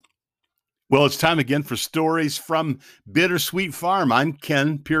Well, it's time again for stories from Bittersweet Farm. I'm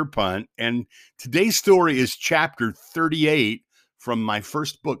Ken Pierpont, and today's story is chapter 38 from my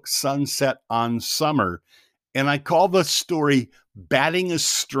first book, Sunset on Summer. And I call the story Batting a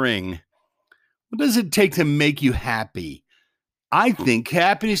String. What does it take to make you happy? I think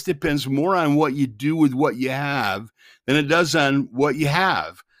happiness depends more on what you do with what you have than it does on what you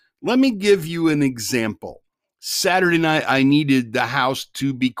have. Let me give you an example. Saturday night, I needed the house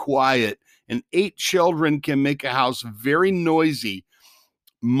to be quiet, and 8 children can make a house very noisy.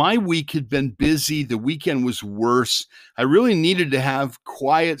 My week had been busy. The weekend was worse. I really needed to have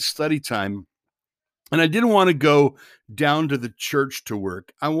quiet study time. And I didn't want to go down to the church to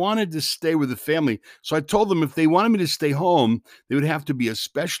work. I wanted to stay with the family. So I told them if they wanted me to stay home, they would have to be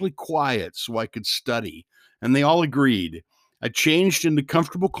especially quiet so I could study. And they all agreed. I changed into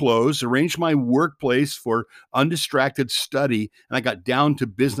comfortable clothes, arranged my workplace for undistracted study, and I got down to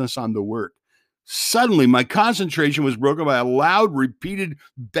business on the work. Suddenly, my concentration was broken by a loud, repeated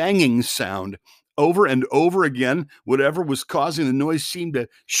banging sound. Over and over again, whatever was causing the noise seemed to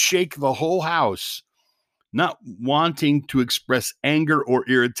shake the whole house. Not wanting to express anger or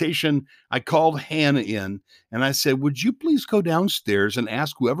irritation, I called Hannah in and I said, "Would you please go downstairs and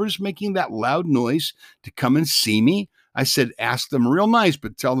ask whoever's making that loud noise to come and see me?" I said, "Ask them real nice,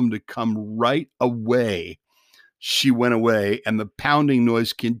 but tell them to come right away." She went away, and the pounding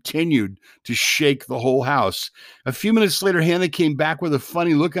noise continued to shake the whole house. A few minutes later, Hannah came back with a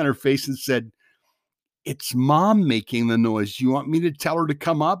funny look on her face and said, "It's Mom making the noise. You want me to tell her to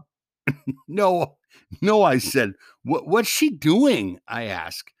come up?" No, no, I said. What's she doing? I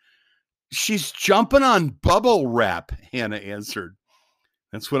asked. "She's jumping on bubble wrap," Hannah answered.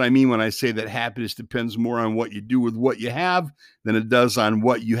 That's what I mean when I say that happiness depends more on what you do with what you have than it does on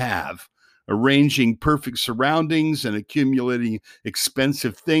what you have. Arranging perfect surroundings and accumulating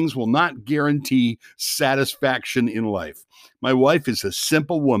expensive things will not guarantee satisfaction in life. My wife is a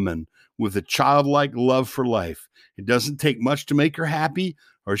simple woman with a childlike love for life. It doesn't take much to make her happy,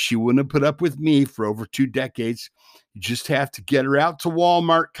 or she wouldn't have put up with me for over 2 decades. You just have to get her out to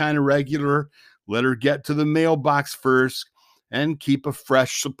Walmart kind of regular, let her get to the mailbox first, and keep a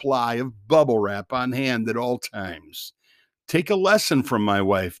fresh supply of bubble wrap on hand at all times. Take a lesson from my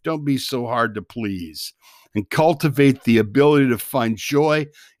wife. Don't be so hard to please, and cultivate the ability to find joy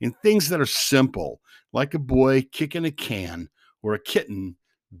in things that are simple, like a boy kicking a can or a kitten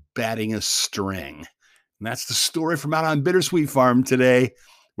batting a string. And that's the story from out on Bittersweet Farm today,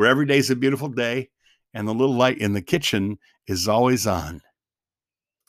 where every day is a beautiful day and the little light in the kitchen is always on.